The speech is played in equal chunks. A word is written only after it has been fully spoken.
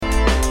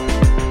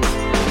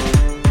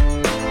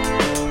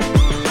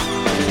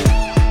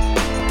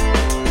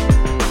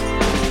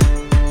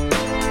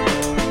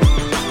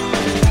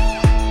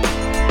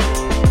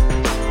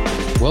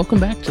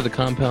Welcome back to the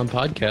Compound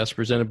Podcast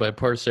presented by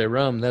Parse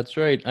Rum. That's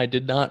right. I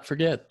did not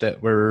forget that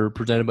we're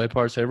presented by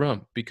Parse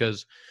Rum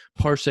because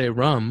Parse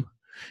Rum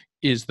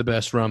is the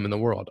best rum in the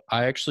world.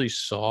 I actually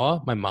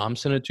saw, my mom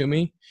sent it to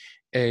me,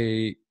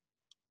 a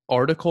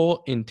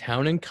article in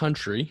Town and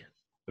Country.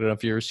 I don't know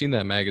if you've ever seen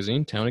that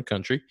magazine, Town and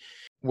Country,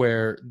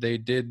 where they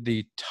did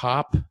the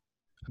top,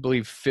 I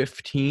believe,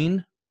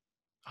 15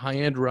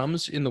 high-end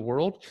rums in the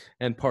world,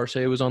 and Parse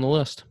was on the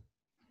list.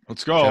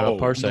 Let's go.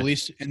 Parse.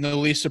 In the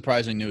least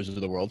surprising news of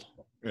the world.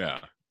 Yeah.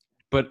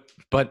 But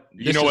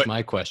You this know is what?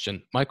 my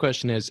question. My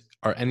question is,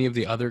 are any of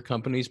the other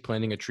companies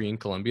planting a tree in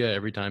Colombia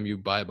every time you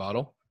buy a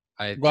bottle?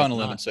 I Go out on a think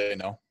limb not. and say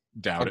no.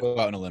 Doubt I'll it. go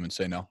out on a limb and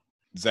say no.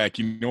 Zach,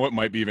 you know what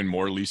might be even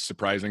more least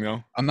surprising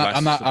though? I'm not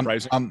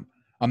Surprising?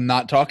 I'm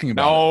not talking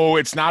about it. No,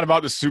 it's not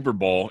about the Super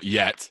Bowl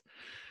yet.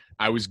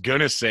 I was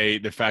gonna say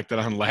the fact that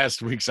on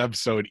last week's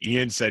episode,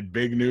 Ian said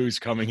big news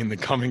coming in the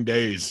coming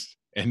days,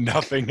 and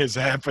nothing has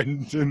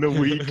happened in the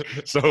week.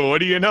 So what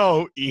do you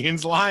know?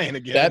 Ian's lying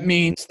again. That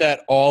means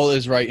that all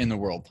is right in the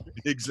world.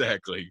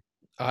 Exactly.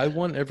 I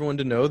want everyone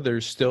to know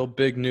there's still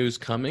big news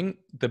coming.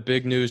 The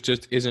big news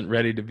just isn't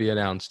ready to be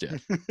announced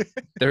yet.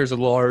 There's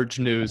large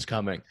news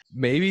coming.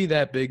 Maybe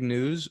that big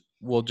news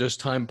will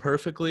just time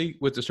perfectly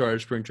with the start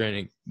of spring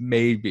training.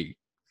 Maybe.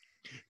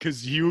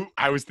 Because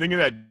I was thinking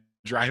that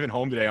driving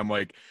home today, I'm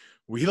like,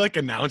 we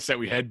announced that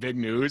we had big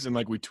news and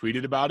we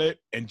tweeted about it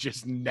and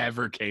just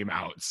never came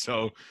out.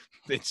 So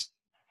it's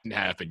not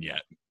happened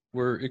yet.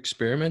 We're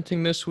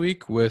experimenting this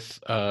week with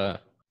a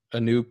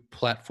new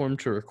platform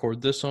to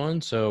record this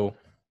on. So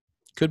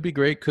could be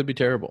great, could be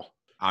terrible.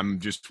 I'm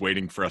just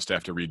waiting for us to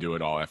have to redo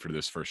it all after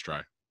this first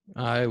try.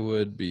 I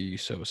would be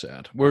so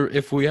sad.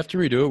 If we have to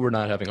redo it, we're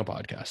not having a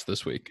podcast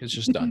this week. It's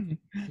just done.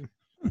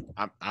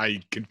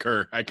 I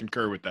concur. I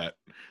concur with that.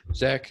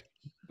 Zach,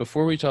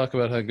 before we talk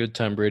about how good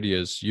Tom Brady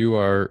is, you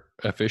are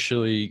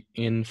officially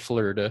in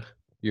Florida.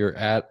 You're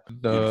at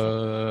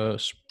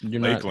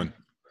Lakeland.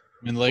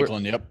 In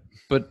Lakeland, yep.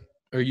 But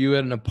are you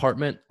at an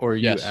apartment or are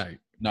you Yes. at?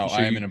 No, So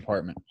I am in an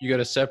apartment. You got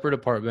a separate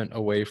apartment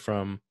away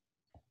from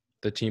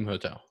the team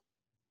hotel.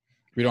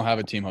 We don't have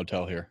a team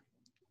hotel here.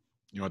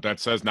 You know what that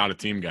says? Not a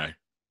team guy.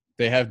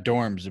 They have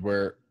dorms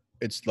where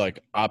it's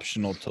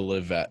optional to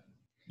live at.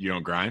 You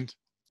don't grind?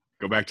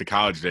 Go back to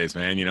college days,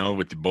 man,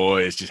 with the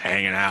boys, just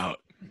hanging out.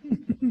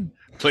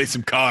 Play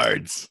some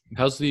cards.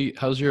 How's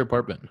your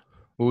apartment?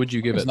 What would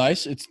you give It's it?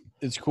 nice.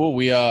 It's cool.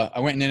 I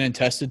went in and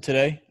tested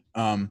today.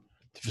 The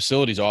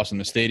facility's awesome.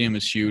 The stadium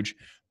is huge.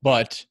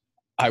 But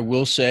I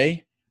will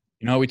say,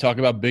 how we talk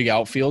about big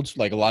outfields,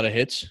 a lot of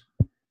hits.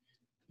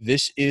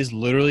 This is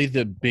literally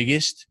the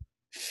biggest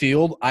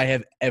field I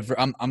have ever.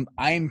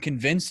 I am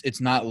convinced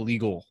it's not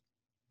legal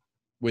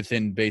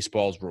within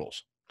baseball's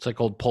rules. It's like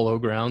old Polo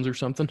Grounds or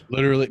something.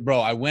 Literally, bro.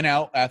 I went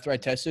out after I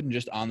tested and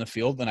just on the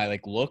field, and I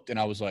looked and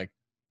I was like,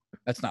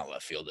 "That's not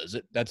left field, is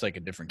it? That's a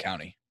different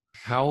county."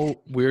 How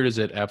weird is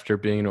it after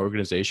being an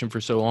organization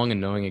for so long and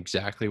knowing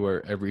exactly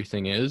where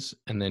everything is,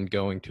 and then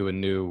going to a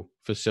new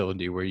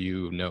facility where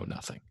you know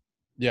nothing?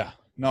 Yeah,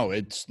 no,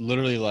 it's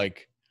literally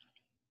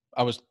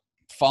I was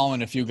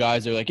following a few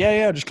guys. They're like,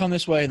 yeah, just come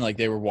this way. And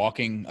they were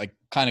walking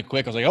kind of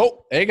quick. I was like,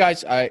 oh, hey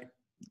guys,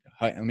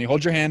 let me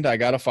hold your hand. I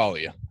got to follow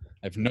you.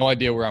 I have no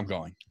idea where I'm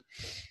going.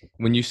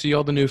 When you see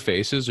all the new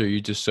faces, are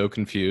you just so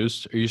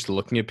confused? Are you just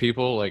looking at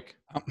people like,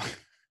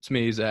 it's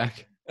me,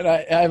 Zach? And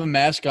I have a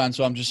mask on,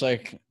 so I'm just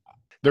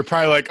They're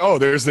probably like, oh,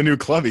 there's the new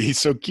clubby. He's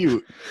so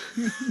cute.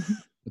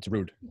 it's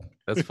rude.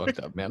 That's fucked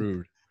up,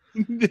 man.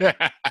 Rude.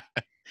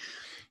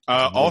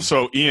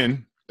 Also,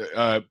 Ian,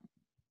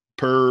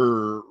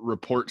 per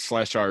report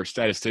 / our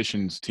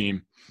statisticians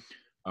team,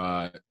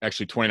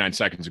 actually 29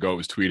 seconds ago, it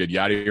was tweeted,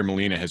 Yadier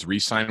Molina has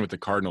re-signed with the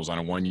Cardinals on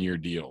a 1-year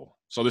deal.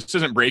 So this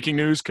isn't breaking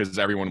news because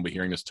everyone will be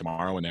hearing this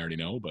tomorrow and they already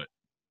know, but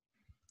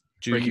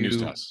breaking news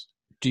to us.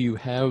 Do you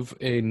have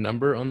a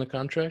number on the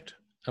contract,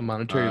 a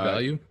monetary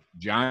value?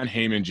 John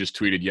Heyman just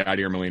tweeted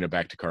Yadier Molina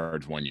back to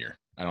Cards 1 year.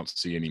 I don't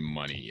see any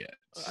money yet.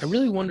 I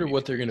really wonder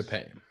what they're going to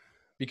pay him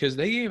because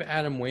they gave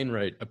Adam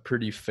Wainwright a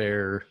pretty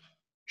fair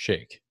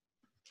shake.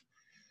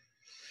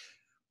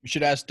 We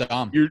should ask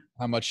Dom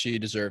how much he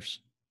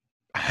deserves.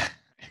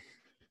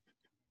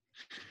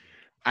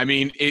 I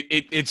mean,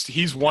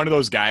 he's one of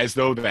those guys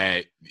though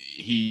that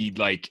he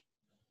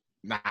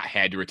not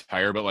had to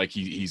retire, but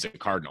he's a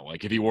Cardinal.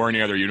 If he wore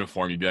any other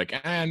uniform, you'd be like,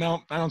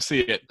 no, I don't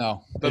see it.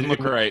 No, doesn't look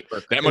right.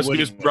 That must be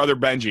his brother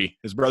Benji.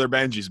 His brother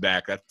Benji's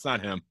back. That's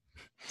not him.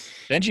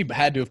 Benji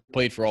had to have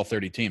played for all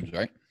 30 teams,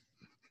 right?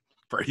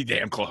 Pretty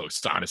damn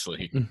close,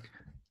 honestly.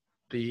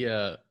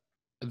 The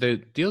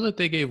deal that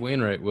they gave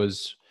Wainwright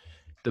was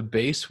the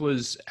base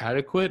was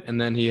adequate, and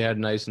then he had a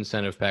nice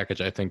incentive package,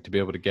 I think, to be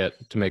able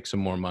to make some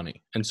more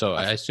money. And so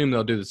I assume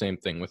they'll do the same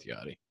thing with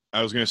Yachty.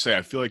 I was going to say,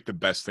 I feel like the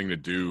best thing to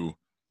do,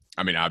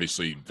 I mean,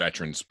 obviously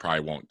veterans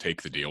probably won't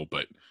take the deal,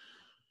 but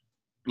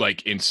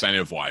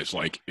incentive-wise,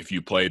 if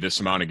you play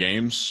this amount of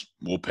games,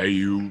 we'll pay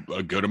you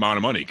a good amount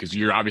of money because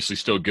you're obviously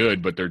still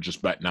good, but they're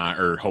just betting on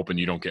or hoping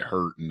you don't get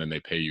hurt, and then they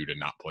pay you to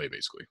not play,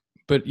 basically.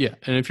 But, yeah,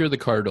 and if you're the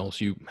Cardinals,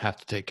 you have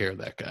to take care of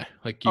that guy.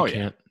 You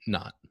can't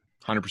not.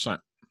 100%.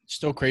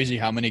 Still crazy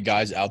how many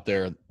guys out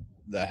there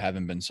that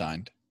haven't been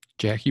signed.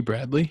 Jackie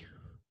Bradley.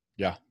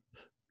 Yeah.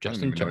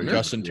 Justin Turner.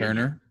 Justin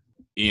Turner.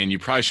 Ian, you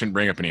probably shouldn't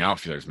bring up any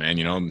outfielders, man.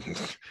 You know,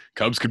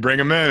 Cubs could bring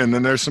them in, and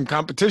then there's some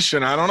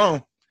competition. I don't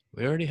know.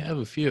 We already have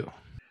a few.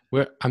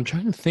 I'm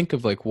trying to think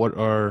of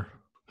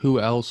who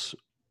else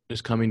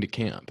is coming to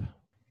camp.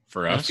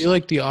 For us, I feel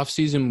like the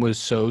offseason was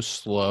so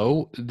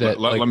slow that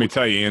let me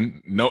tell you,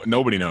 Ian.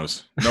 Nobody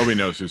knows. Nobody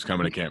knows who's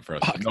coming to camp for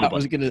us.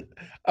 Nobody.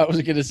 I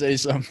was gonna say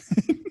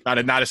something.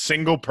 Not a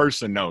single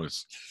person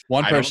knows.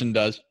 One person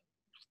does.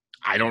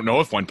 I don't know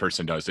if one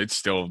person does. It's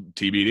still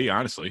TBD,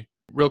 honestly.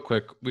 Real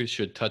quick, we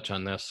should touch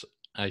on this.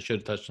 I should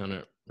have touched on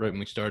it right when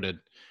we started.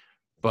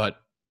 But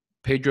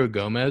Pedro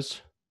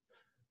Gomez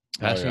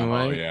passing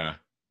away. Oh, yeah.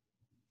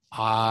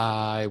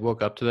 I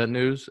woke up to that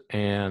news,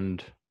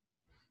 and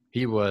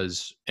he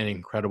was an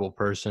incredible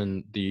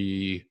person.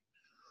 The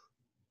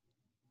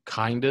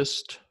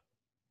kindest,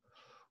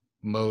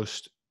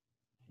 most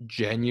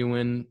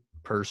genuine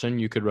person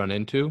you could run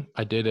into.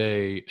 I did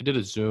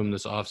a Zoom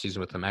this offseason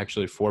with him,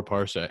 actually, for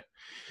Parsay.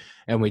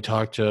 And we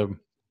talked to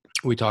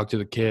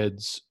the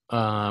kids,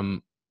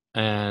 and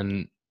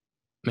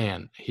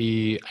man,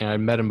 I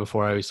met him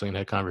before, obviously, and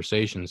had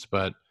conversations,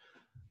 but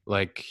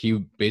like he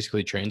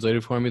basically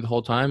translated for me the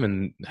whole time,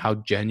 and how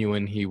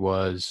genuine he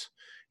was,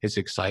 his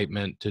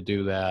excitement to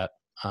do that.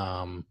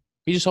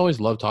 He just always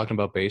loved talking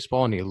about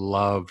baseball, and he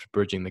loved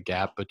bridging the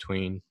gap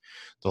between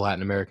the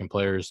Latin American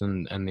players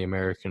and the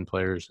American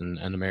players and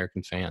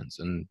American fans.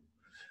 And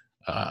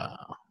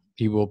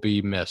he will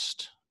be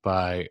missed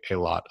by a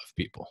lot of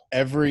people.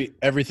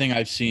 Everything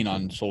I've seen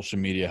on social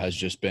media has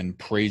just been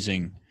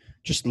praising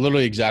just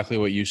literally exactly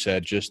what you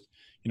said. Just,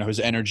 his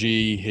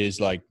energy,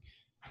 his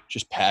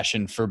just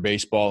passion for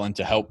baseball and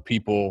to help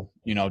people,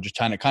 just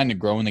kind of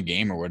grow in the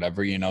game or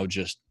whatever,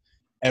 just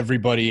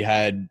everybody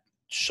had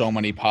so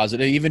many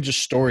positive, even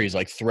just stories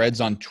like threads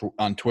on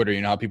Twitter,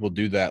 how people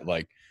do that.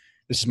 Like,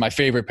 this is my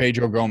favorite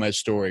Pedro Gomez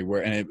story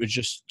and it was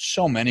just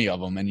so many of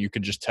them. And you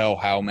could just tell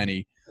how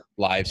many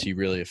lives he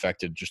really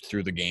affected just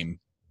through the game.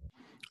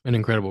 An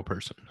incredible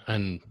person,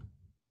 and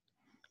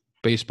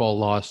baseball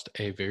lost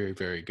a very,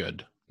 very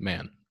good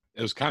man.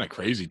 It was kind of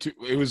crazy too.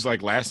 It was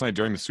like last night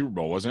during the Super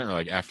Bowl, wasn't it? Or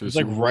like after the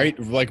Super Bowl?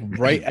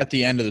 right at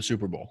the end of the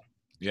Super Bowl.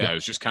 Yeah, it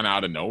was just kind of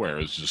out of nowhere.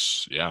 It was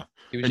just, yeah.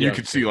 And you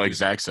could see, like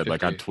Zach said,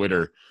 like on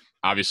Twitter,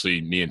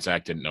 obviously me and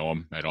Zach didn't know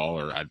him at all,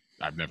 or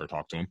I've never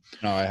talked to him.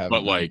 No, I haven't.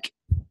 But like,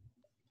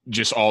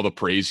 just all the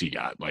praise he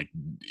got, like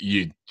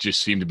you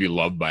just seemed to be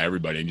loved by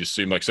everybody, and just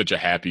seemed like such a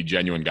happy,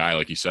 genuine guy,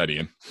 like you said,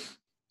 Ian.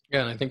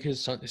 Yeah, and I think his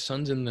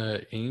son's in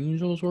the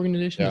Angels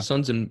organization. Yeah. His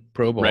son's in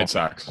Pro Bowl. Red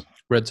Sox.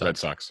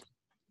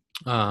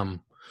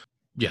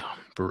 Yeah,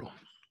 brutal.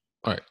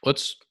 All right,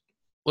 let's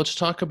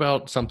talk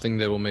about something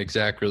that will make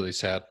Zach really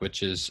sad,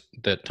 which is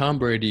that Tom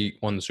Brady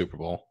won the Super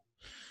Bowl.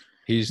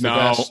 He's the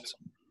best.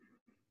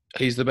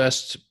 He's the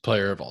best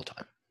player of all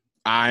time.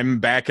 I'm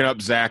backing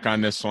up Zach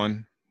on this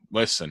one.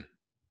 Listen.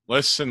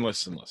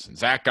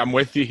 Zach, I'm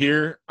with you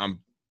here. I'm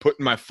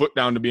putting my foot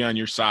down to be on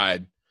your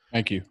side.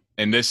 Thank you.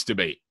 In this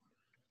debate.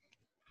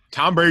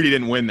 Tom Brady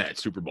didn't win that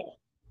Super Bowl.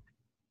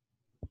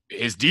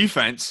 His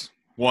defense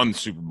won the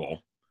Super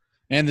Bowl.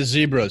 And the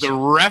Zebras. The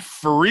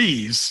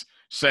referees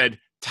said,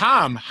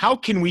 Tom, how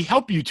can we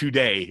help you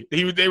today?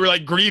 They were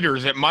like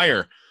greeters at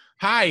Meyer.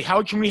 Hi,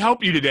 how can we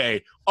help you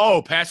today?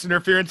 Oh, pass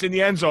interference in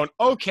the end zone.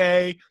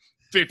 Okay.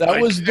 That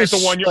was the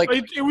 1 year.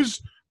 It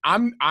was.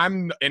 And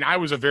I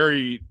was a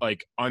very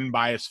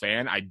unbiased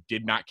fan. I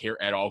did not care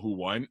at all who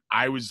won.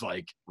 I was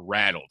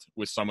rattled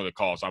with some of the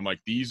calls. I'm like,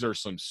 these are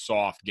some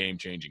soft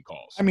game-changing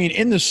calls. I mean,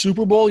 in the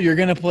Super Bowl, you're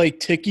going to play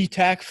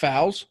ticky-tack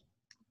fouls?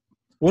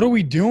 What are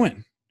we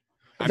doing?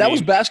 If that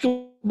was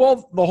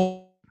basketball, the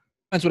whole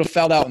defense would have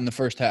fouled out in the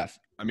first half.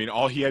 I mean,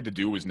 all he had to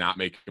do was not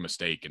make a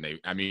mistake.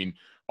 And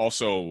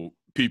also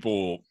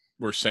people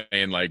were saying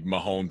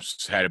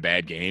Mahomes had a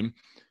bad game.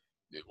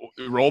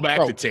 Roll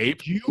back the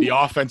tape. The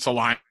offensive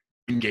line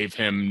gave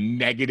him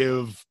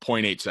negative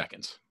 0.8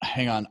 seconds.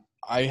 Hang on.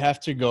 I have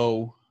to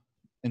go.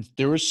 And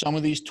there was some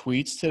of these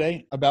tweets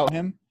today about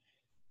him.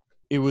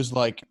 It was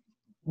I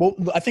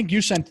think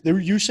you sent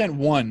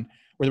one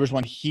where there was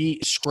one.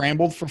 He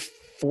scrambled for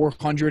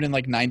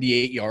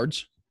 498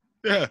 yards.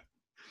 Yeah.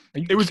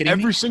 It was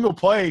every single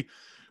play.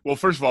 Well,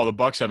 first of all, the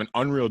Bucs have an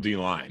unreal D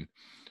line.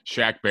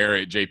 Shaq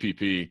Barrett,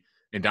 JPP,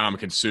 and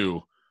Ndamukong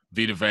Suh,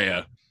 Vita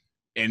Vea.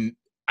 And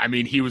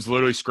he was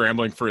literally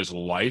scrambling for his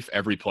life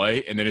every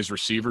play, and then his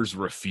receivers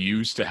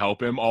refused to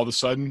help him all of a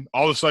sudden.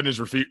 All of a sudden, his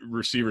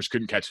receivers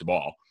couldn't catch the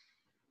ball.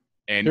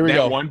 And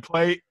that one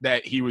play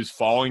that he was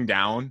falling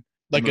down.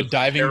 Like a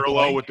diving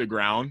parallel play. With the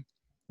ground,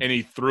 and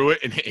he threw it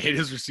and hit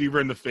his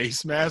receiver in the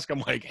face mask. I'm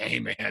like, hey,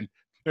 man,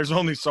 there's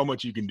only so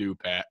much you can do,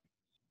 Pat.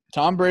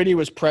 Tom Brady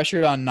was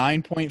pressured on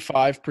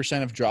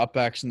 9.5% of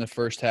dropbacks in the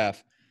first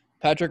half.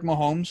 Patrick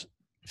Mahomes,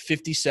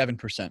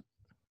 57%.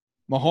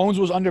 Mahomes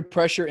was under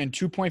pressure in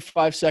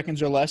 2.5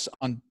 seconds or less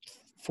on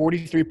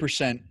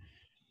 43%.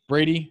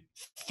 Brady,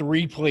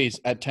 3 plays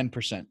at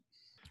 10%.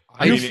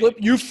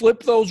 You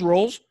flip those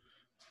roles.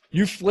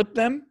 You flip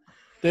them.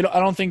 They don't. I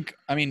don't think.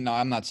 I mean, no,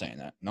 I'm not saying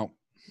that. No.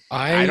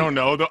 I don't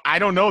know though. I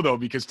don't know though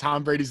because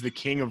Tom Brady's the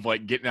king of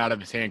like getting out of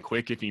his hand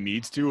quick if he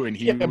needs to, and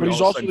he but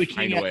he's also the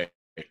king.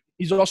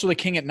 He's also the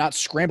king at not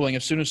scrambling.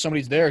 As soon as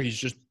somebody's there, he's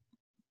just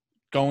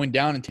going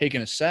down and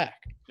taking a sack.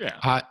 Yeah.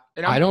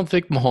 I don't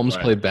think Mahomes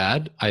played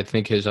bad. I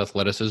think his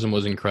athleticism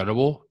was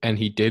incredible, and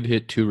he did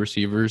hit 2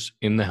 receivers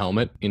in the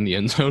helmet in the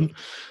end zone.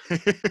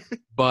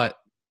 But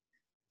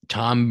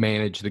Tom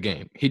managed the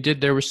game. He did.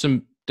 There were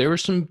some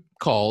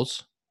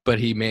calls, but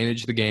he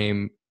managed the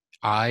game.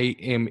 I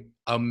am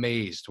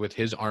amazed with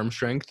his arm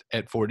strength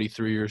at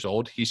 43 years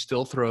old. He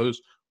still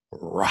throws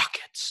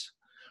rockets.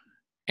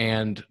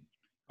 And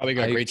probably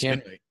got great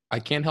spin rate. I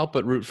can't help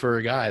but root for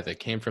a guy that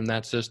came from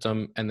that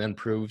system and then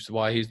proves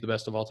why he's the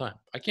best of all time.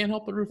 I can't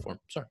help but root for him.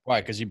 Sorry. Why?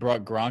 Because he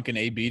brought Gronk and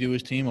AB to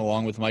his team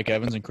along with Mike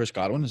Evans and Chris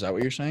Godwin? Is that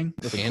what you're saying?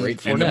 With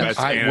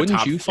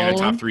and you follow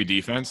top 3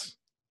 defense?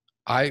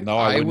 I'd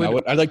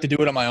like to do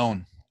it on my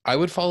own. I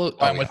would follow.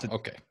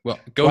 Okay. Well,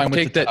 go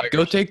take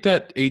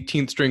that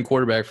 18th string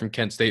quarterback from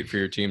Kent State for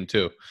your team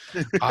too.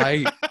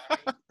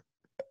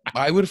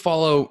 I would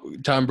follow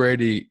Tom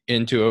Brady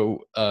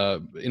into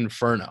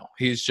inferno.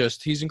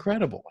 He's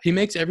incredible. He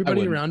makes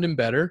everybody around him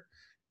better,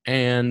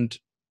 and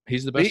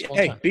he's the best.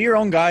 Be your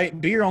own guy.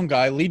 Be your own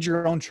guy. Lead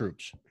your own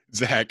troops.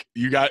 Zach,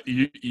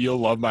 you'll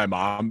love my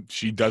mom.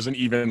 She doesn't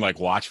even like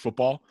watch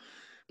football,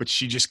 but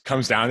she just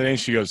comes down today and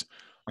she goes,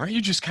 "Aren't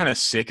you just kind of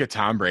sick of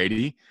Tom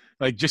Brady?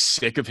 Like just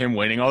sick of him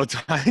winning all the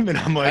time?" And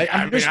I'm like,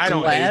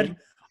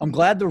 I'm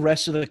glad the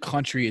rest of the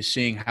country is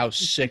seeing how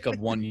sick of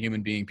one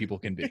human being people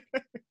can be.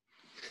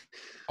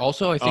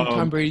 Also, I think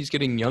Tom Brady's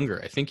getting younger.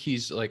 I think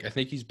he's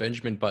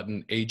Benjamin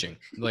Button aging.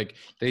 Like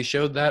they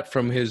showed that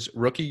from his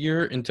rookie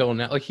year until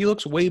now. Like he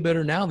looks way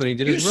better now than he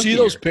did his rookie year. You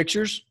see those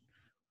pictures?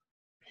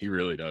 He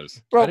really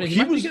does. Bro, he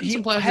might be getting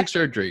some plastic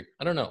surgery.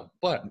 I don't know.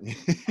 But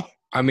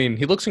I mean,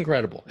 he looks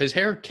incredible. His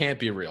hair can't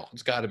be real.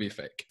 It's got to be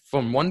fake.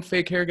 From one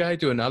fake hair guy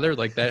to another,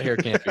 like that hair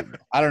can't be real.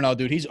 I don't know,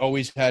 dude. He's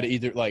always had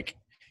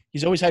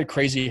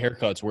crazy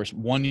haircuts where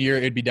one year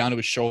it'd be down to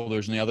his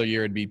shoulders and the other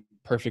year it'd be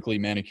perfectly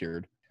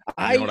manicured.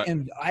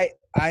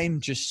 I'm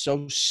just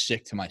so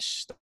sick to my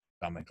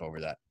stomach over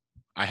that.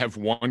 I have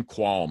one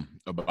qualm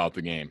about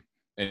the game,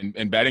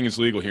 and betting is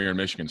legal here in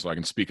Michigan, so I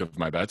can speak of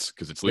my bets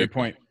because it's legal. Good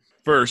point.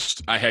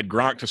 First, I had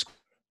Gronk to score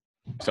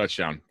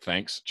touchdown.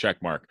 Thanks.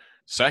 Check mark.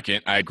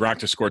 Second, I had Gronk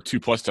to score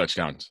 2+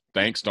 touchdowns.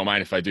 Thanks. Don't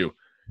mind if I do.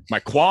 My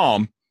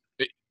qualm,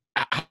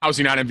 how's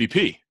he not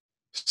MVP?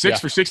 6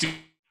 for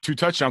 62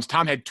 touchdowns.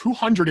 Tom had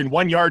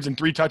 201 yards and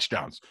 3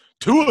 touchdowns.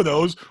 2 of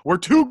those were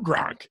to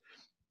Gronk.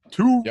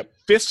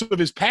 2/5 of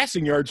his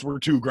passing yards were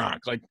to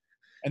Gronk.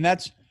 And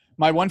that's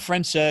my one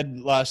friend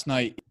said last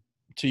night,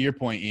 to your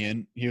point,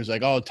 Ian, he was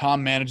like, "Oh,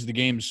 Tom managed the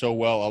game so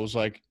well." I was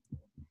like,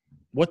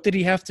 what did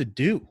he have to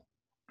do?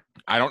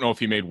 I don't know if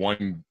he made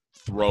one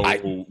throw,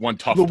 one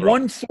tough throw. The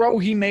one throw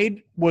he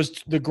made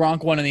was the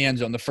Gronk one in the end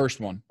zone, the first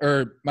one.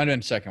 Or might have been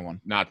the second one.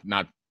 Not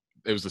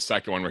it was the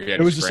second one where he had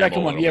It was the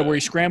second one, where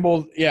he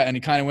scrambled, and he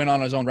kind of went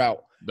on his own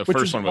route. The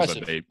first one was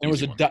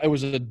it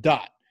was a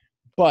dot.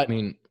 But I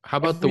mean, how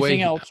about the way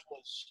he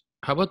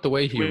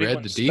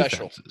read the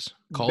defenses,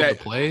 called the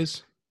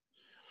plays?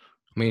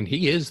 I mean,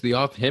 he is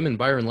him and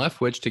Byron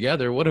Leftwich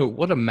together.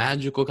 What a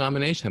magical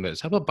combination that is.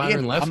 How about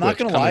Byron Leftwich? I'm not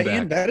going to lie,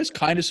 Ian. That is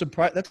kind of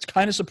That's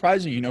kind of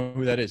surprising. You know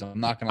who that is. I'm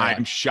not going to lie.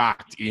 I'm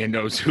shocked. Ian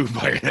knows who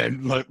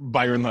Byron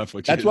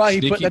Leftwich is. That's why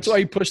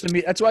he pushed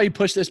me. That's why he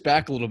pushed this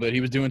back a little bit.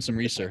 He was doing some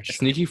research.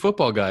 Sneaky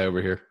football guy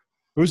over here.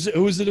 Who's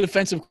the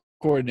defensive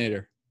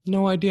coordinator?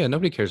 No idea.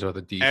 Nobody cares about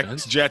the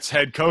defense. Ex-Jets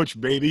head coach,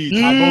 baby.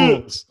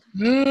 No,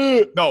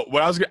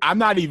 I'm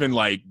not even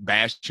like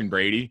bashing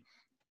Brady.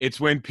 It's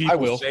when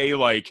people say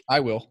like I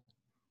will.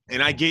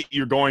 And I get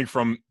you're going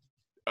from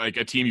like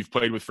a team you've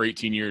played with for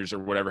 18 years or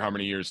whatever, how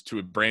many years, to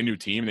a brand new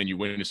team, and then you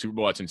win a Super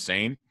Bowl. That's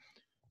insane.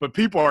 But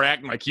people are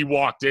acting like he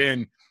walked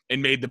in and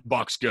made the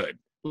Bucs good.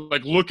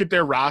 Like, look at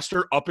their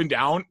roster up and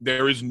down.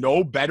 There is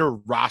no better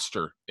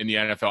roster in the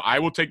NFL. I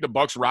will take the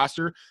Bucs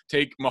roster,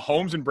 take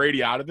Mahomes and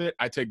Brady out of it.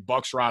 I take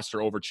Bucs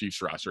roster over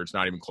Chiefs roster. It's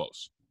not even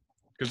close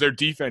because their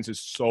defense is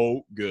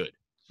so good.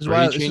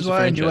 This is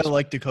why I knew I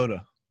like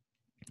Dakota.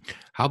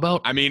 How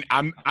about? I mean,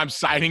 I'm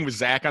siding with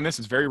Zach on this.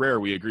 It's very rare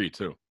we agree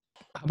too.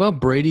 How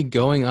about Brady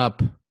going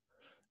up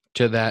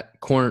to that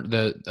corner?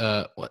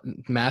 Tyrann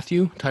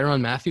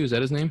Mathieu, is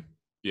that his name?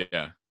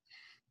 Yeah.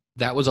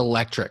 That was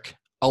electric.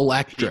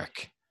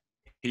 Electric.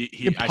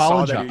 He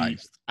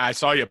apologized. I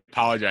saw you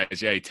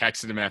apologize. Yeah, he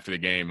texted him after the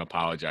game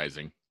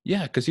apologizing.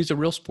 Yeah, because he's a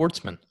real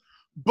sportsman.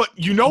 But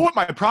you know what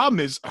my problem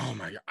is? Oh,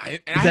 my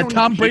God.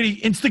 Tom Brady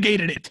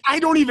instigated it. I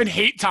don't even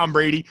hate Tom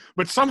Brady,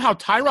 but somehow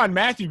Tyrann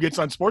Mathieu gets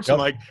on sports and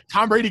like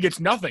Tom Brady gets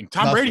nothing.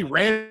 Tom Brady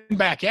ran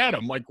back at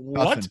him. Like,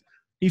 what? Nothing.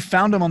 He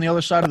found him on the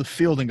other side of the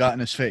field and got in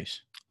his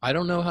face. I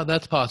don't know how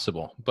that's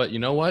possible. But you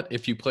know what?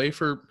 If you play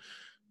for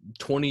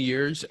 20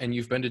 years and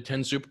you've been to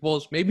 10 Super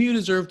Bowls, maybe you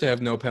deserve to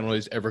have no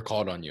penalties ever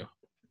called on you.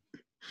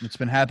 It's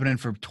been happening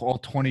for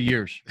 20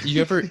 years.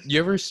 You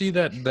ever see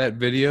that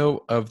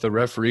video of the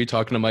referee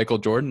talking to Michael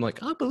Jordan?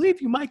 Like, I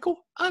believe you,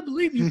 Michael. I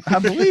believe you. I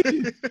believe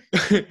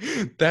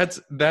you.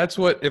 That's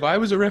what, if I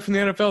was a ref in the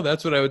NFL,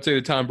 that's what I would say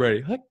to Tom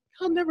Brady. Like,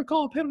 I'll never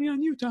call a penalty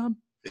on you, Tom.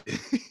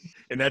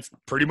 And that's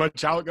pretty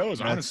much how it goes,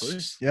 honestly.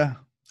 Yeah.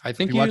 I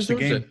think You he watch the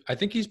deserves game. it. I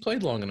think he's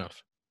played long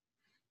enough.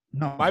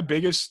 No.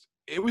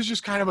 It was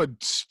just kind of a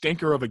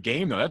stinker of a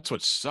game, though. That's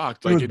what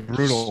sucked. It was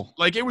brutal.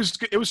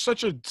 It was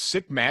such a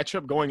sick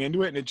matchup going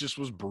into it, and it just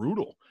was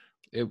brutal.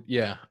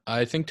 Yeah,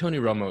 I think Tony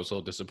Romo was a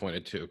little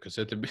disappointed too, because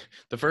at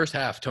the first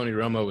half, Tony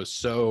Romo was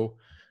so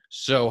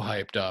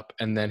hyped up,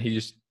 and then he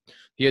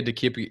had to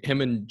keep him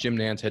and Jim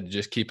Nantz had to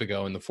just keep it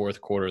going in the fourth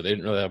quarter. They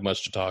didn't really have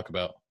much to talk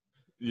about.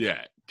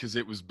 Yeah, because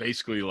it was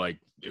basically like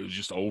it was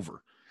just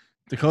over.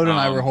 Dakota and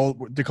I were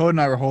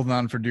holding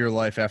on for dear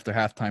life after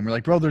halftime. We're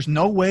like, bro, there's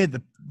no way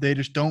that they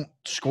just don't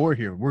score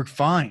here. We're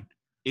fine.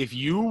 If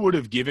you would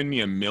have given me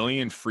 $1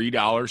 million free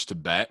to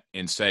bet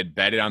and said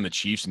bet it on the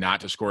Chiefs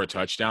not to score a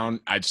touchdown,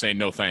 I'd say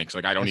no thanks.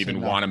 Like I don't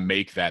even want to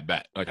make that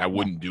bet. Like I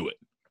wouldn't do it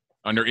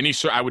under any.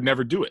 I would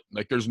never do it.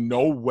 Like there's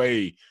no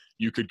way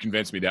you could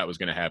convince me that was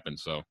going to happen.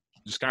 So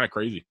just kind of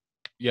crazy.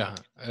 Yeah,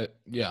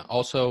 yeah.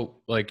 Also,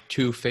 like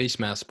 2 face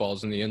mask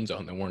balls in the end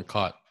zone that weren't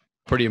caught.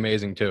 Pretty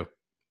amazing too.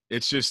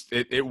 It's just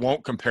it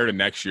won't compare to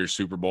next year's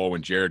Super Bowl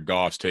when Jared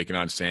Goff's taking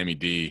on Sammy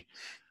D.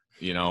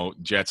 You know,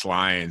 Jets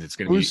Lions. It's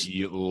going to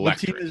be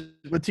electric.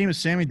 What team is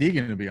Sammy D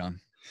going to be on?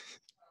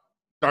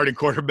 Starting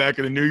quarterback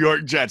of the New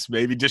York Jets,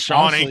 baby.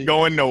 Deshaun ain't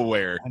going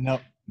nowhere. I know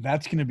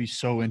that's going to be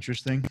so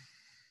interesting.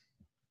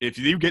 If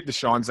you get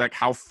Deshaun, Zack,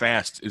 how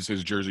fast is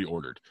his jersey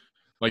ordered?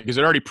 Like, is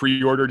it already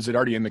pre-ordered? Is it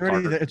already in the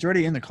cart? It's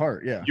already in the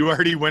cart. Yeah. You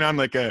already went on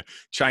like a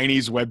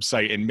Chinese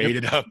website and made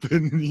it up,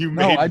 and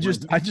I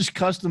just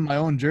custom my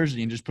own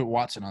jersey and just put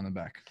Watson on the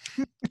back.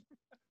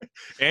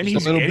 And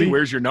he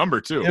wears your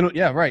number too.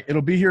 Yeah, right.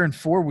 It'll be here in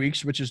 4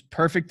 weeks, which is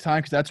perfect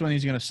time because that's when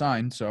he's going to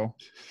sign. So,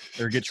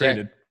 or get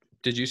traded.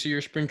 Did you see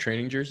your spring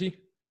training jersey?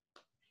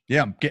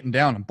 Yeah, I'm getting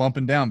down. I'm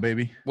bumping down,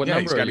 baby. What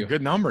number he's are got you? a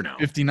good number now.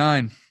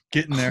 59.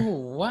 Getting there. Oh,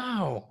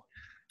 wow.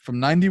 From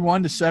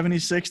 91 to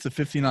 76 to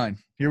 59.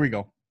 Here we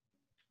go.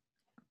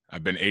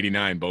 I've been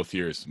 89 both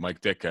years. Mike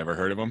Ditka, ever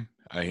heard of him?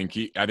 I think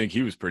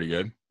he was pretty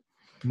good.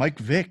 Mike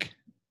Vick.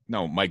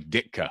 No, Mike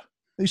Ditka.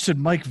 You said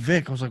Mike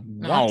Vick. I was like,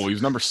 what? No, he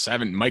was number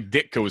 7. Mike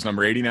Ditka was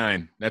number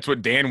 89. That's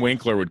what Dan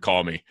Winkler would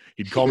call me.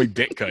 He'd call me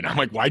Ditka. And I'm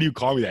like, why do you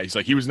call me that? He's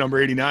like, he was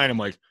number 89. I'm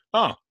like,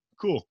 oh,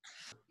 cool.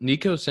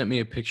 Nico sent me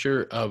a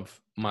picture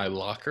of my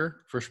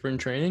locker for spring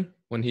training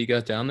when he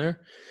got down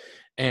there.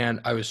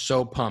 And I was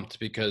so pumped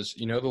because,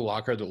 you know, the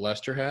locker that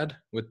Lester had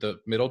with the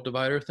middle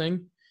divider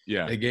thing?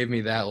 Yeah. They gave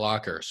me that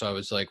locker. So I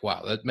was like,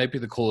 wow, that might be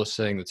the coolest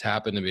thing that's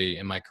happened to me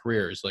in my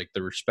career is like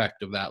the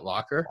respect of that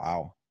locker.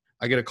 Wow.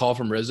 I get a call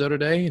from Rizzo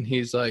today and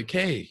he's like,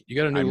 hey, you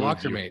got a new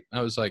locker mate.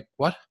 I was like,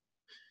 what?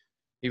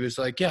 He was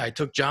like, yeah, I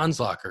took John's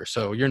locker.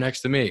 So you're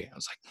next to me. I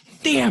was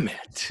like, damn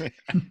it.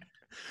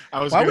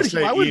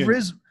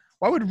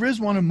 Why would Riz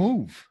want to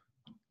move?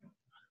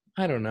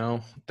 I don't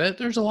know.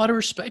 There's a lot of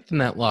respect in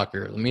that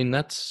locker. I mean,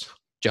 that's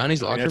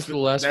Johnny's locker for the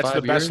last 5 years.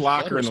 That's the best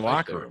locker in the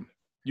locker room.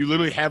 You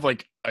literally have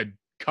like a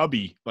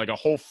cubby, like a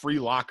whole free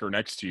locker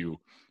next to you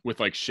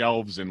with like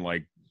shelves and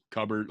like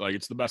cupboard. Like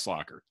it's the best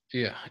locker.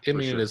 Yeah, I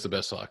mean, it is the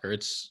best locker.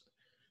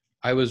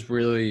 I was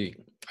really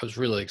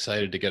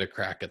excited to get a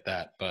crack at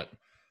that, but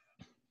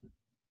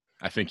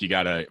I think you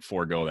got to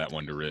forego that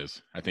one to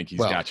Riz. I think he's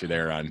got you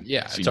there on.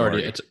 Yeah, it's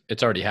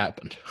already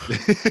happened.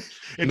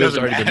 It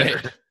doesn't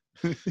matter.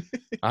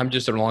 I'm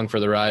just along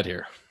for the ride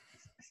here.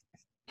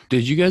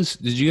 Did you guys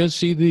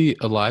see the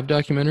Alive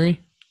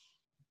documentary?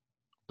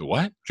 The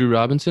what? Drew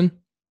Robinson?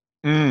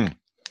 I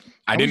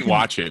didn't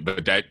watch it,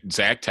 but that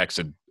Zack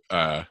texted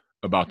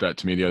about that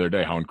to me the other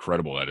day. How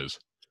incredible that is,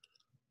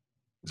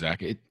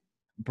 Zack.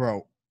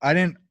 Bro, I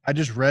didn't. I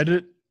just read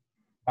it.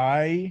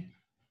 My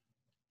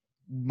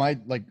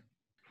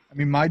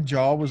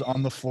jaw was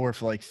on the floor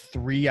for like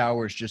 3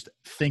 hours just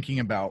thinking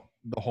about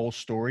the whole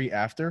story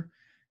after,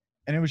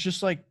 and it was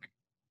just like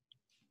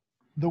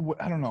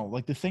I don't know.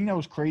 Like the thing that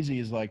was crazy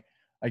is like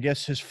I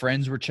guess his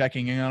friends were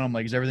checking in on him.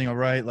 Like, is everything all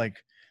right?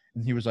 Like,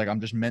 and he was like, I'm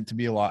just meant to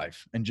be alive,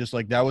 and just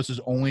like that was his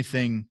only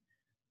thing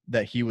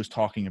that he was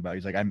talking about.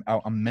 He's like,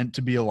 I'm meant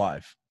to be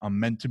alive. I'm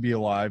meant to be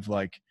alive.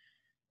 Like,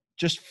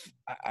 just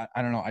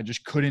I don't know. I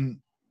just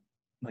couldn't.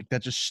 Like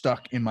that just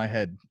stuck in my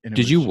head. And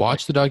Did you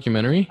watch the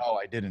documentary? No,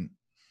 I didn't.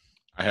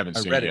 I haven't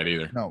seen it yet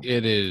either. No.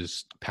 It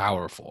is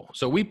powerful.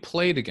 So we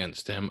played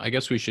against him. I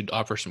guess we should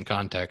offer some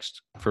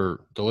context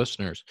for the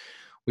listeners.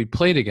 We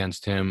played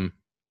against him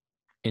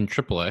in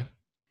AAA.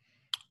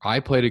 I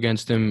played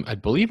against him, I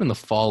believe, in the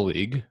fall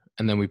league,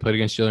 and then we played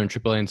against each other in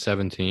AAA in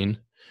 17.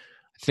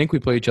 I think we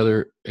played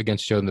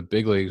against each other in the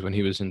big leagues when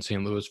he was in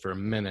St. Louis for a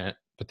minute,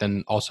 but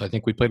then also I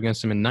think we played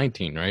against him in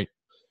 19, right?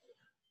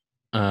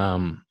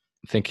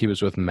 I think he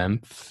was with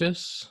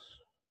Memphis.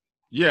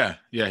 Yeah,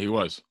 he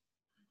was.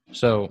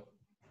 So,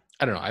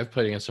 I don't know. I've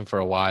played against him for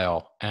a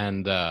while,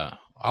 and I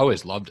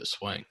always loved his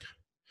swing.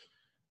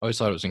 I always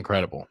thought it was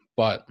incredible.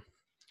 But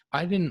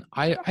I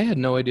had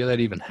no idea that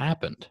even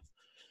happened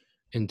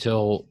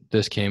until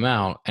this came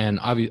out. And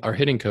our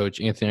hitting coach,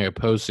 Anthony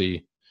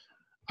Oposi,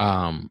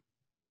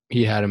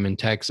 he had him in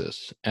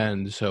Texas.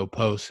 And so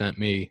Poe sent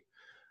me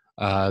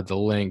the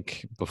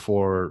link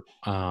before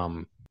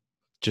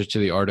just to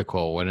the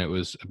article when it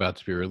was about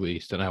to be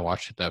released, and I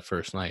watched it that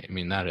first night. I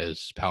mean, that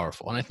is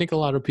powerful. And I think a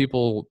lot of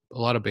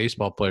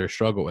baseball players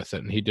struggle with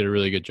it, and he did a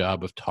really good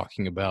job of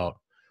talking about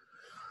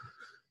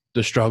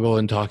the struggle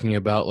and talking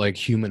about like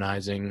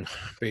humanizing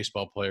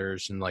baseball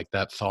players and like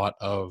that thought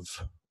of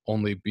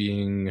only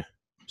being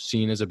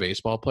seen as a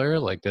baseball player,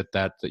 like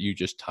that you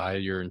just tie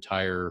your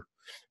entire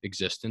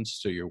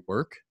existence to your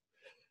work.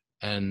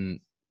 And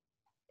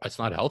it's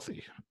not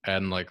healthy.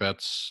 And like I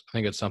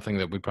think it's something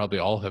that we probably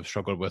all have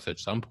struggled with at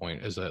some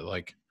point, is that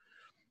like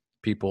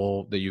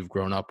people that you've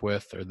grown up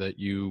with or that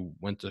you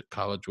went to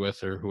college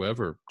with or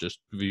whoever just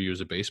view you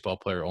as a baseball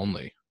player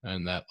only.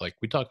 And that like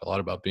we talk a lot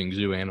about being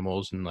zoo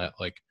animals and that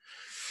like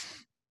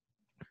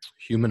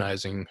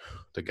humanizing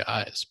the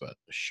guys, but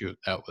shoot,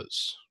 that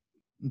was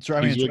it's right.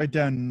 I mean, it's right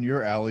down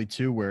your alley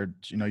too, where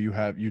you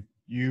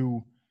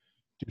do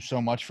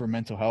so much for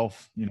mental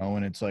health,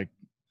 and it's like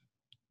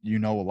a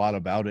lot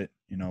about it.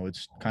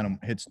 It's kind of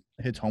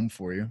hits home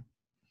for you.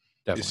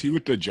 Definitely. Is he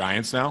with the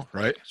Giants now?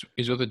 Right?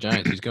 He's with the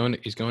Giants. He's going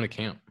to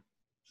camp.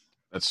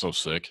 That's so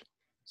sick.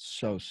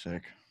 So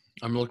sick.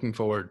 I'm looking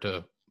forward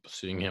to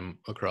seeing him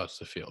across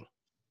the field.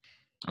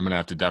 I'm gonna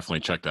have to definitely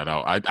check that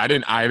out. I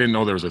didn't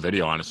know there was a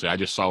video. Honestly, I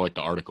just saw like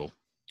the article.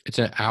 It's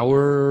an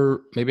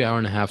maybe hour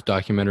and a half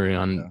documentary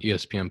on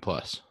ESPN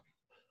Plus.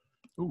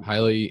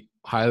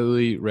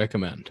 Highly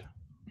recommend.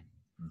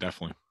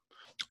 Definitely.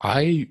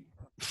 I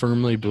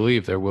firmly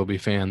believe there will be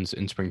fans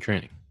in spring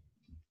training.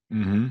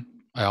 Mm-hmm.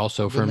 I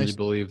also firmly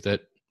believe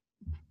that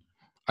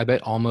I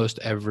bet almost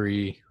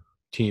every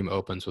team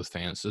opens with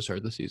fans to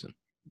start the season.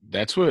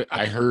 That's what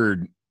I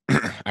heard.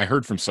 I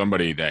heard from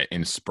somebody that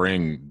in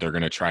spring they're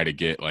going to try to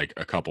get like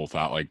a couple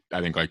thought, like I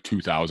think like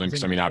 2,000.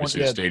 Because I mean,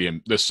 obviously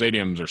the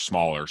stadiums are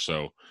smaller,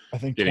 so I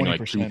think getting 20%.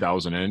 like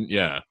 2,000 in,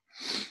 yeah.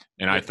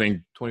 And I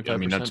think 25%. I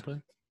mean that's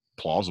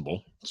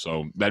plausible.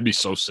 So that'd be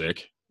so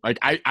sick. Like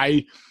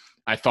I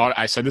thought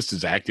I said this to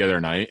Zack the other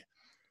night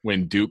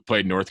when Duke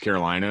played North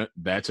Carolina.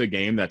 That's a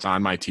game that's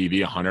on my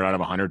TV 100 out of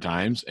 100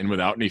 times, and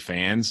without any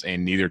fans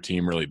and neither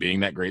team really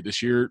being that great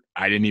this year,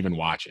 I didn't even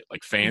watch it.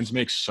 Like fans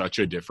make such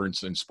a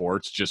difference in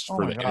sports just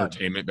for the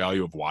entertainment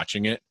value of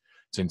watching it.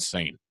 It's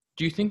insane.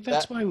 Do you think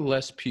that's why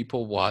less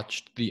people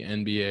watched the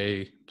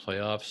NBA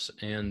playoffs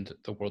and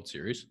the World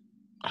Series?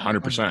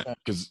 100%,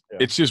 because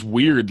it's just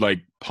weird.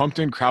 Like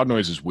pumped-in crowd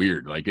noise is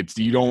weird. Like it's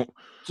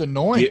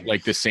annoying. Get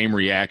like the same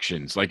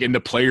reactions. Like, and the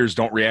players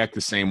don't react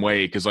the same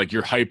way because like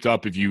you're hyped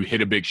up if you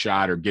hit a big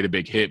shot or get a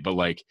big hit, but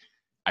like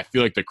I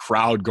feel like the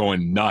crowd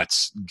going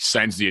nuts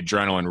sends the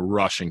adrenaline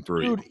rushing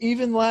through you. Dude,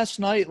 even last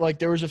night, like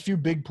there was a few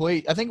big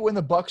plays. I think when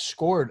the Bucks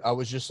scored, I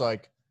was just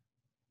like,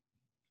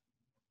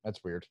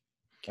 "That's weird.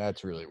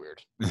 That's really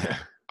weird."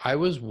 I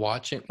was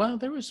watching. Well,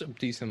 there was a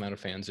decent amount of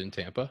fans in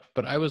Tampa,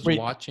 but I was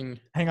watching.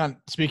 Hang on.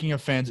 Speaking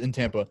of fans in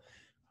Tampa,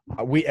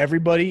 we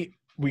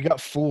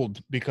got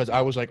fooled because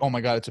I was like, "Oh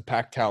my God, it's a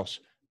packed house!"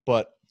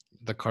 But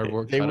the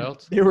cardboard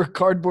cutouts. They were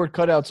cardboard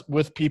cutouts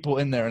with people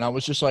in there, and I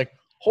was just like,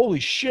 "Holy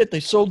shit,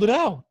 they sold it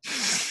out!"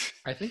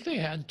 I think they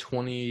had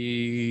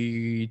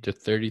 20 to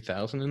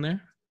 30,000 in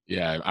there.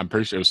 Yeah, I'm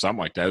pretty sure it was something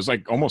like that. It was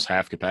like almost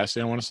half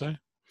capacity, I want to say.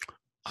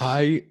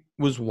 I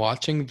was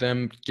watching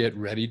them get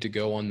ready to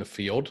go on the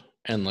field,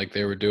 and like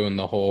they were doing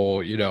the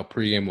whole,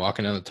 pregame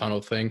walking down the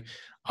tunnel thing.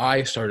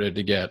 I started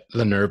to get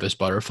the nervous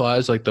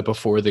butterflies, like the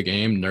before the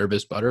game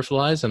nervous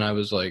butterflies, and I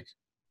was like,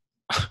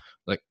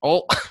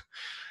 oh,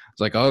 it's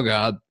like, oh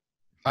God,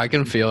 I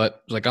can feel it.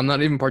 It's like I'm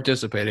not even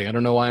participating. I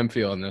don't know why I'm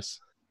feeling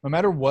this. No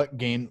matter what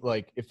game,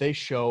 like if they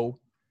show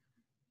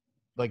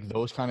like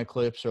those kind of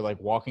clips or like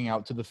walking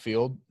out to the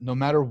field, no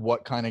matter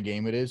what kind of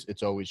game it is,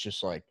 it's always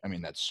just like, I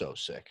mean, that's so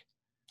sick.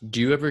 Do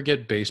you ever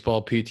get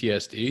baseball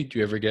PTSD? Do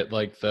you ever get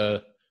does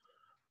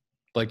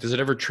it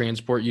ever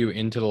transport you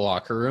into the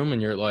locker room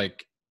and you're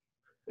like,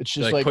 it's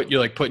just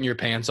you're putting your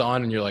pants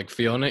on and you're like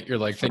feeling it. You're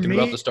like thinking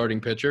about the starting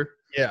pitcher.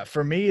 Yeah.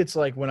 For me, it's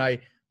like when I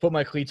put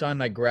my cleats on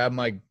and I grab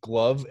my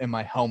glove and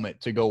my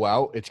helmet to go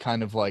out, it's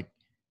kind of like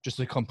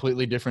just a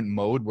completely different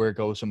mode where it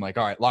goes from like,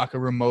 all right, locker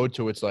room mode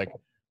to it's like,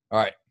 all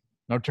right,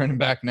 no turning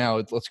back now.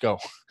 Let's go.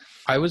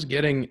 I was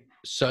getting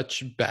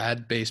such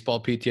bad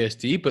baseball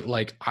PTSD, but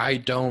like, I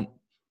don't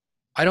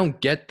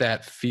get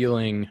that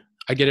feeling.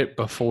 I get it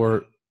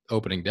before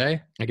opening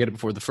day. I get it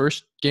before the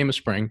first game of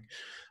spring.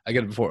 I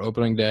get it before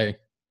opening day.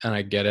 And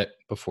I get it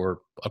before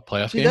a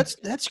playoff game.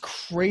 That's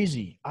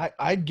crazy.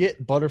 I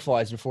get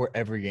butterflies before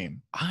every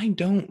game. I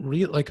don't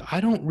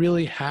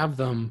really have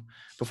them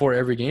before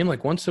every game.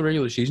 Like once the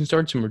regular season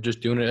starts and we're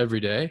just doing it every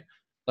day,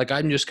 like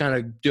I'm just kind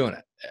of doing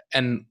it.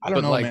 And I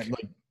don't know, man.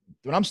 Like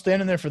when I'm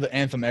standing there for the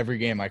anthem every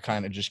game, I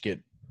kind of just get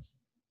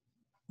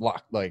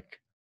locked. Like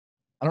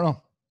I don't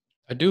know.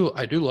 I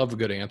do love a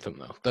good anthem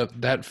though.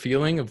 That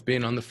feeling of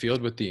being on the field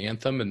with the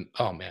anthem, and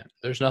oh man,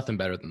 there's nothing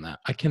better than that.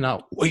 I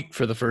cannot wait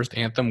for the first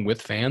anthem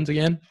with fans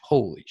again.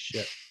 Holy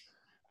shit.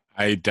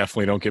 I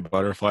definitely don't get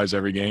butterflies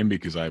every game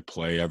because I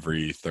play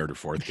every third or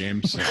fourth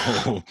game.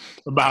 So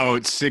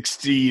about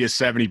 60 to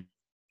 70 of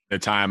the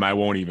time, I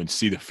won't even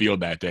see the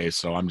field that day.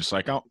 So I'm just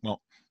like, oh, well,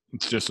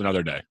 it's just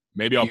another day.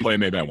 Maybe I'll play,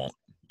 maybe I won't.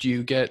 Do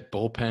you get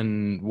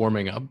bullpen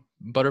warming up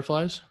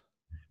butterflies?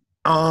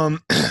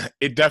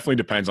 It definitely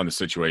depends on the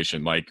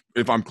situation. Like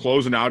if I'm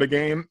closing out a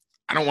game,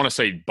 I don't want to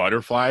say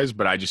butterflies,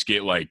 but I just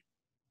get like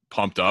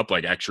pumped up,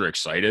 like extra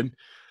excited.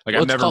 Like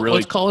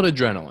let's call it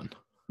adrenaline.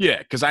 Yeah,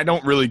 because I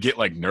don't really get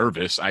like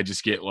nervous. I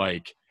just get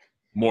like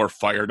more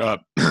fired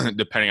up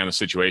depending on the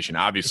situation.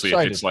 Obviously,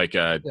 excited. If it's like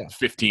a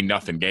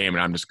 15-0 game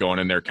and I'm just going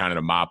in there kind of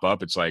to mop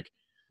up, it's like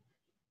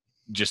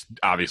just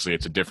obviously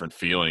it's a different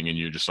feeling and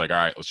you're just like, all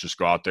right, let's just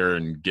go out there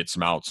and get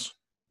some outs.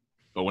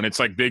 But when it's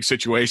like big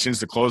situations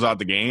to close out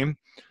the game,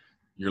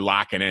 you're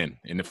locking in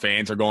and the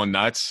fans are going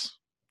nuts.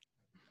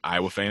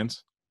 Iowa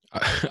fans.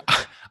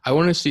 I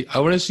want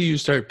to see you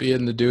start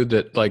being the dude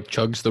that like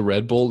chugs the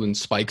Red Bull and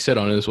spikes it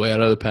on his way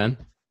out of the pen.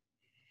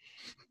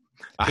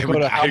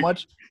 Dakota,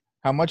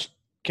 how much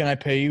can I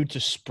pay you to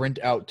sprint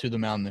out to the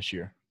mound this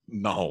year?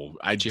 No,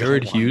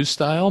 Jared Hughes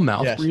style,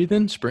 mouth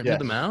breathing, sprint to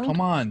the mound.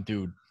 Come on,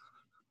 dude.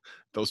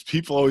 Those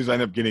people always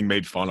end up getting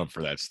made fun of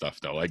for that stuff,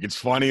 though. Like it's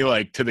funny,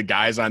 like to the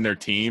guys on their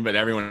team, but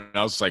everyone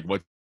else is like,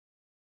 "What's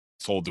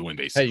this whole doing?"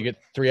 Basically, hey, you get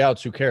 3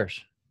 outs. Who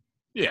cares?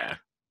 Yeah,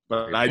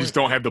 but I just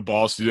don't have the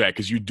balls to do that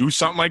because you do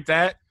something like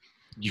that,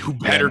 you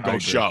better go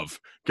shove.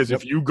 Because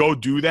if you go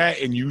do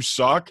that and you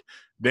suck,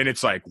 then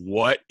it's like,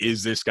 what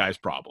is this guy's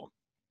problem?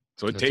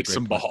 So it takes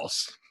some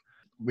balls.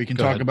 We can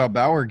talk about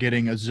Bauer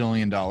getting $1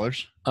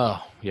 zillion.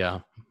 Oh,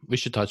 yeah. We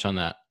should touch on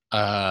that.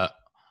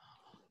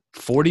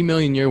 $40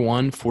 million year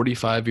one,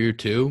 $45 year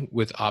two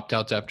with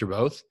opt-outs after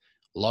both.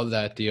 Love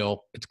that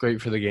deal. It's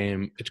great for the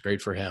game. It's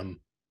great for him.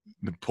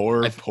 The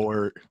poor it's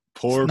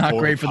not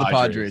great for the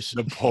Padres.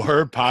 The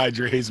poor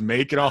Padres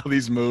making all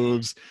these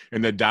moves,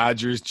 and the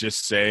Dodgers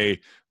just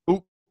say,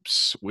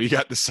 oops, we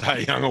got the Cy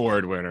Young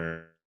Award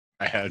winner.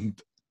 And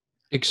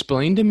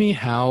explain to me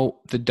how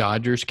the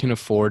Dodgers can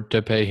afford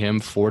to pay him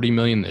 $40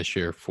 million this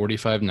year,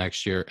 $45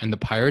 next year, and the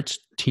Pirates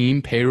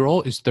team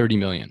payroll is $30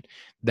 million.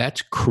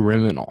 That's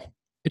criminal.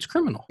 It's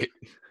criminal.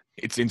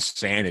 It's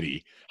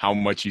insanity how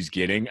much he's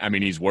getting. I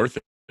mean, he's worth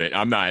it.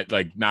 I'm not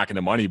like knocking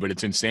the money, but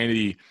it's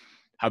insanity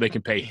how they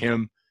can pay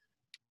him,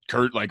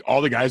 Kurt, like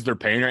all the guys they're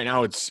paying right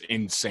now. It's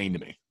insane to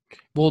me.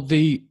 Well,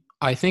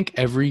 I think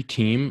every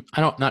team,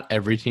 not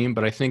every team,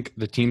 but I think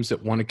the teams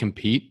that want to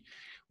compete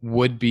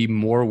would be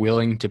more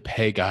willing to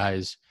pay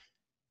guys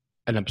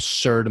an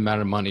absurd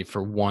amount of money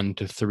for 1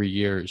 to 3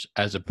 years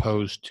as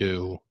opposed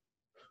to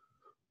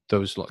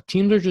those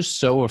teams are just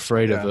so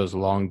afraid of those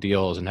long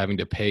deals and having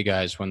to pay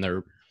guys when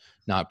they're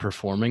not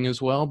performing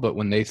as well. But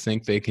when they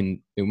think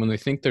when they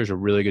think there's a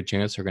really good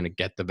chance they're going to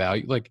get the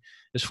value, like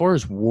as far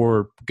as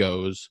WAR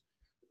goes,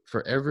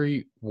 for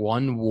every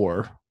one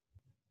WAR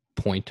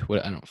point,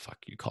 what I don't fuck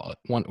you call it,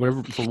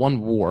 whatever for one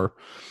WAR,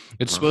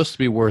 it's supposed to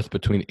be worth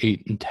between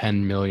 8 and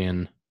 10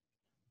 million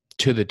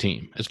to the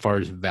team as far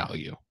as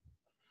value.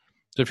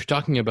 So if you're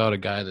talking about a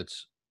guy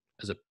that's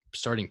as a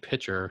starting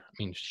pitcher,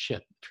 I mean,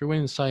 shit, if you're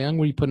winning the Cy Young,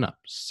 what are you putting up?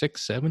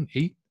 6, 7,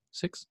 8,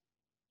 6,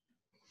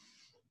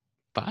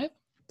 5,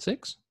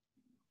 6?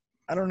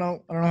 I don't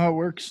know how it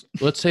works.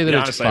 Let's say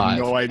that it's 5. I have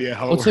no idea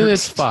how it works. Let's say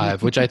that's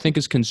 5, which I think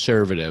is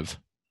conservative.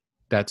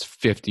 That's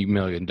 $50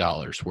 million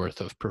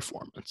worth of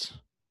performance.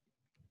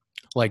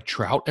 Like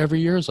Trout every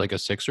year is like a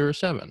 6 or a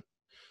 7.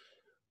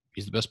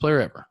 He's the best player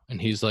ever,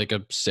 and he's like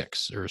a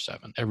 6 or a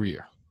 7 every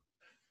year.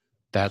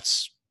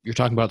 You're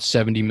talking about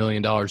 $70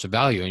 million of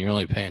value, and you're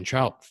only paying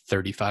Trout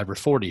 35 or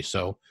 40.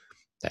 So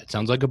that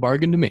sounds like a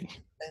bargain to me.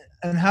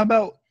 And how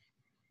about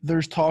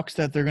there's talks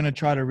that they're going to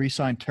try to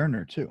re-sign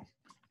Turner too,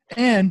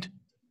 and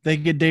they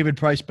get David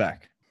Price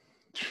back.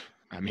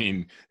 I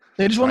mean,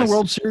 they just won the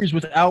World Series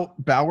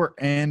without Bauer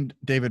and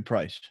David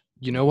Price.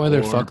 You know why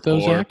they're fucked, though,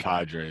 Zach?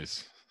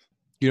 Padres.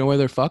 You know why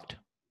they're fucked?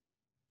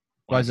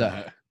 Why is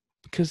that?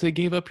 Because they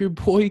gave up your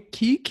boy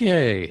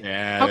Kike.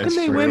 Yeah, how can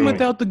they win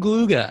without the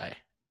glue guy?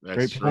 That's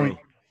great true. Point.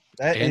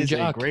 That and is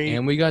Jock, great.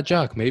 and we got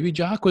Jock. Maybe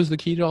Jock was the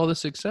key to all the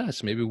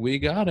success. Maybe we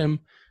got him.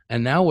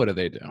 And now what do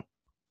they do?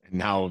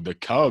 Now the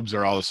Cubs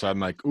are all of a sudden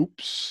like,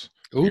 oops.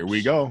 Here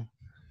we go.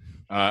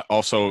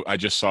 Also, I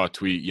just saw a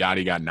tweet.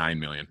 Yachty got $9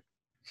 million,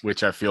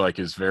 which I feel like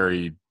is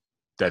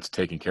that's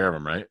taking care of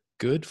him, right?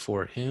 Good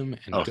for him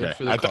and good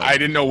for the Cubs. I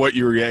didn't know what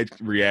your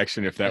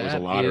reaction if that was a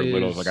lot or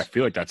little. I was like, I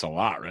feel like that's a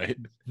lot, right?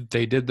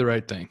 They did the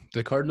right thing.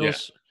 The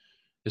Cardinals,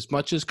 as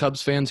much as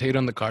Cubs fans hate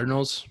on the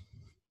Cardinals,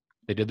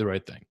 they did the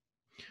right thing.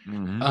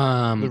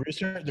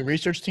 Mm-hmm. The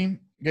research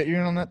team get you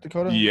in on that,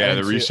 Dakota? Yeah,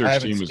 the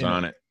research team was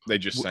on it. They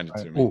just sent it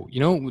to me. Oh, you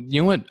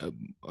know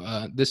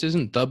what? This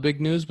isn't the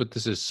big news, but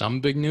this is some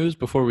big news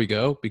before we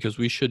go, because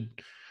we should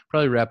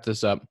probably wrap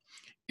this up,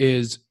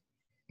 is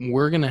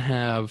we're going to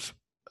have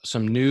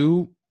some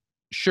new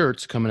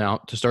shirts coming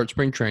out to start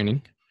spring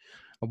training.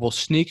 We'll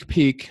sneak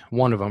peek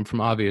one of them from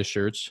Obvious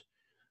Shirts,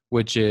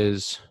 which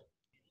is,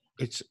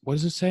 what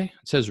does it say?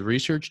 It says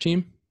research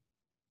team.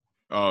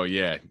 Oh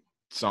yeah,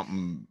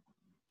 something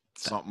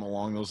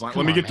along those lines.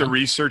 Come Let me on, get the man.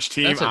 research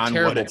team That's a on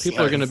terrible. what it People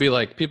are says. gonna be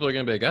like,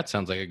 that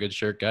sounds like a good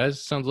shirt,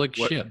 guys. Sounds like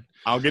shit.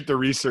 I'll get the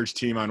research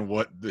team on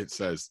what it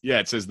says. Yeah,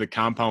 it says the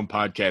Compound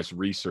Podcast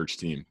Research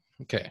Team.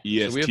 Okay.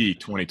 EST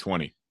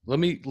 2020. Let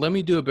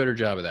me do a better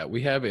job of that.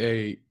 We have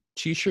a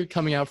T-shirt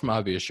coming out from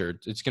Obvious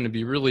Shirts. It's going to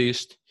be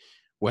released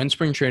when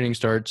spring training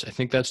starts. I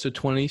think that's the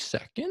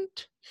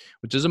 22nd,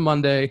 which is a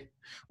Monday,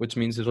 which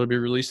means it'll be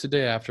released the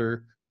day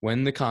after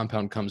when the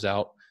Compound comes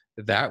out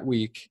that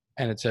week.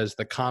 And it says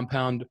the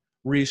Compound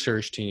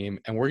Research Team,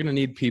 and we're going to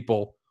need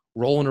people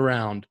rolling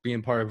around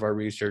being part of our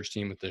research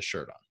team with this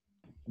shirt on.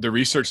 The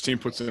research team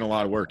puts in a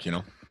lot of work,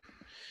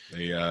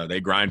 They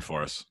grind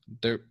for us.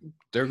 They're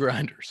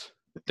grinders.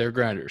 They're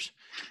grinders.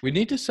 We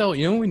need to sell,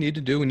 what we need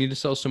to do? We need to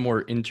sell some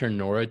more Intern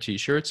Nora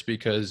t-shirts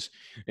because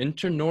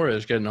Intern Nora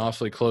is getting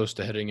awfully close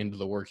to heading into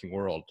the working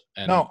world.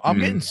 And No, I'm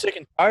getting sick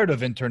and tired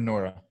of Intern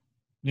Nora.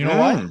 You know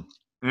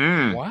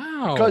why?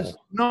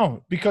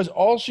 Wow. Because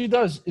all she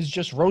does is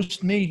just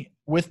roast me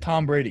with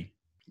Tom Brady.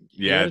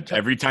 Yeah,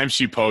 every time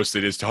she posts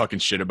it is talking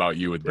shit about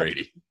you with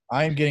Brady.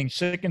 I am getting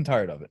sick and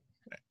tired of it.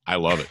 I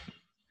love it.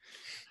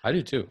 I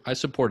do too. I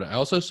support it. I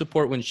also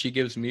support when she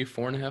gives me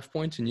 4.5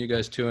 points and you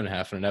guys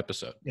 2.5 in an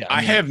episode. Yeah,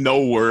 I have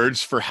no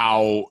words for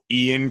how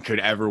Ian could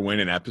ever win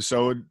an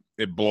episode.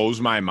 It blows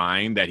my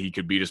mind that he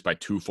could beat us by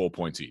 2 full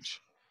points each.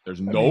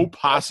 There's no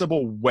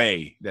possible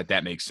way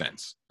that makes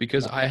sense.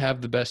 Because I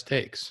have the best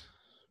takes.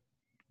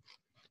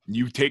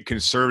 You take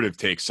conservative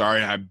takes.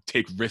 Sorry, I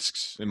take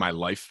risks in my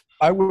life.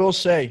 I will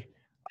say,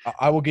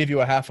 I will give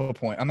you a half a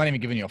point. I'm not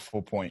even giving you a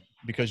full point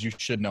because you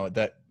should know it,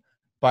 that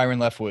Byron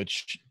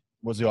Leftwich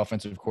was the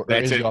offensive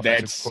coordinator.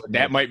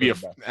 That might be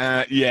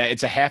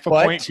it's a half a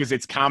point because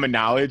it's common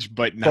knowledge,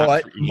 but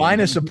not. But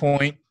minus a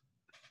point,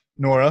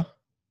 Nora.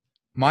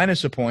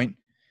 Minus a point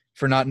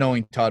for not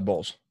knowing Todd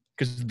Bowles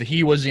because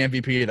he was the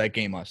MVP of that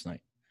game last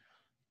night.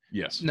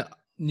 Yes. No,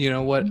 you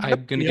know what?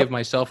 I'm going to give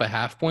myself a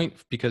half point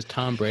because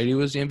Tom Brady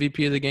was the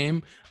MVP of the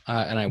game,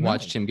 and I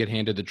watched him get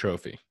handed the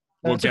trophy.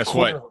 Well,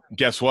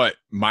 guess what?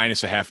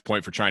 Minus a half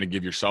point for trying to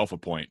give yourself a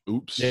point.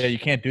 Oops. Yeah, you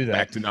can't do that.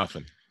 Back to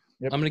nothing.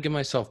 Yep. I'm going to give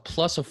myself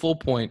plus a full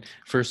point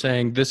for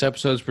saying this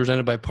episode is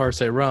presented by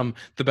Parse Rum,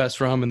 the best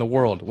rum in the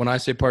world. When I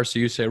say Parse,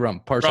 you say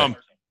rum. Parse.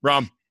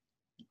 Rum.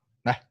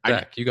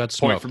 Zach, you got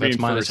smoked. That's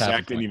minus half.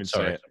 Zach didn't even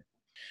say it.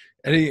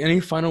 Any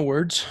final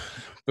words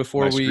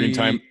before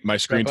My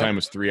screen time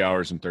was 3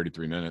 hours and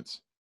 33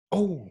 minutes.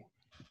 Oh,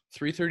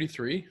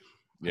 3:33?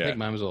 Yeah. I think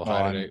mine was a little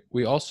high today.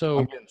 We also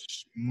I'm getting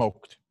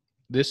smoked.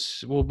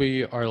 This will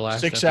be our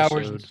last 6 episode.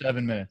 hours and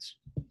 7 minutes.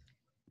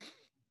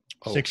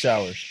 6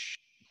 hours.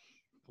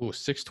 Oh,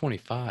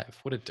 6:25.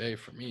 What a day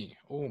for me.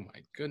 Oh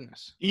my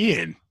goodness.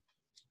 Ian,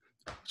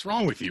 what's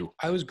wrong with you?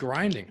 I was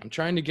grinding. I'm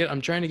trying to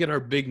get our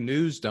big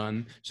news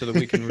done so that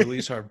we can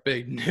release our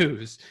big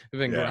news. I've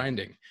been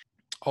grinding.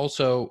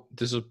 Also,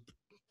 this will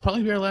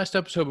probably be our last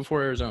episode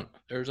before Arizona.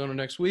 Arizona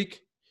next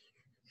week.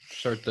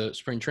 Start the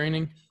spring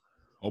training.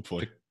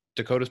 Hopefully.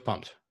 Dakota's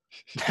pumped.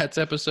 That's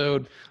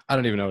episode. I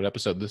don't even know what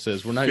episode this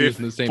is. We're not 50,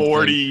 using the same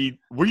 40. thing.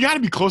 We got to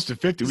be close to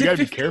 50. We got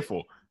to be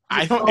careful.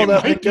 I don't. Oh,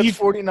 I think that's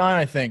 49.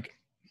 I think.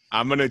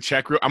 I'm gonna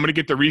check. I'm gonna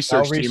get the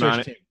research team on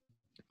it.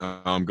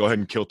 Go ahead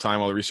and kill time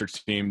while the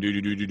research team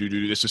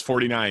do. This is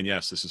 49.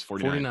 Yes, this is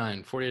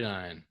 49.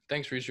 49.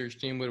 Thanks, research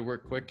team. Way to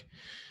work quick.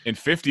 And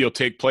 50 will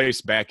take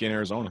place back in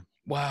Arizona.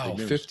 Wow,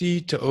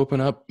 50 to open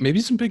up. Maybe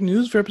some big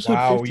news for episode 50.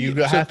 Wow, you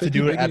have to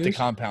do it at the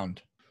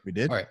compound. We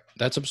did. All right,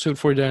 that's episode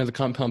 49 of the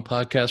Compound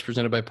Podcast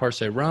presented by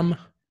Parse Rum.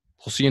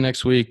 We'll see you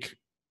next week.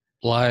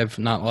 Live,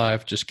 not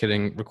live, just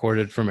kidding.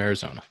 Recorded from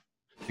Arizona,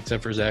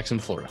 except for Zack's in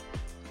Florida.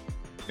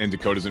 And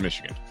Dakota's in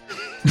Michigan.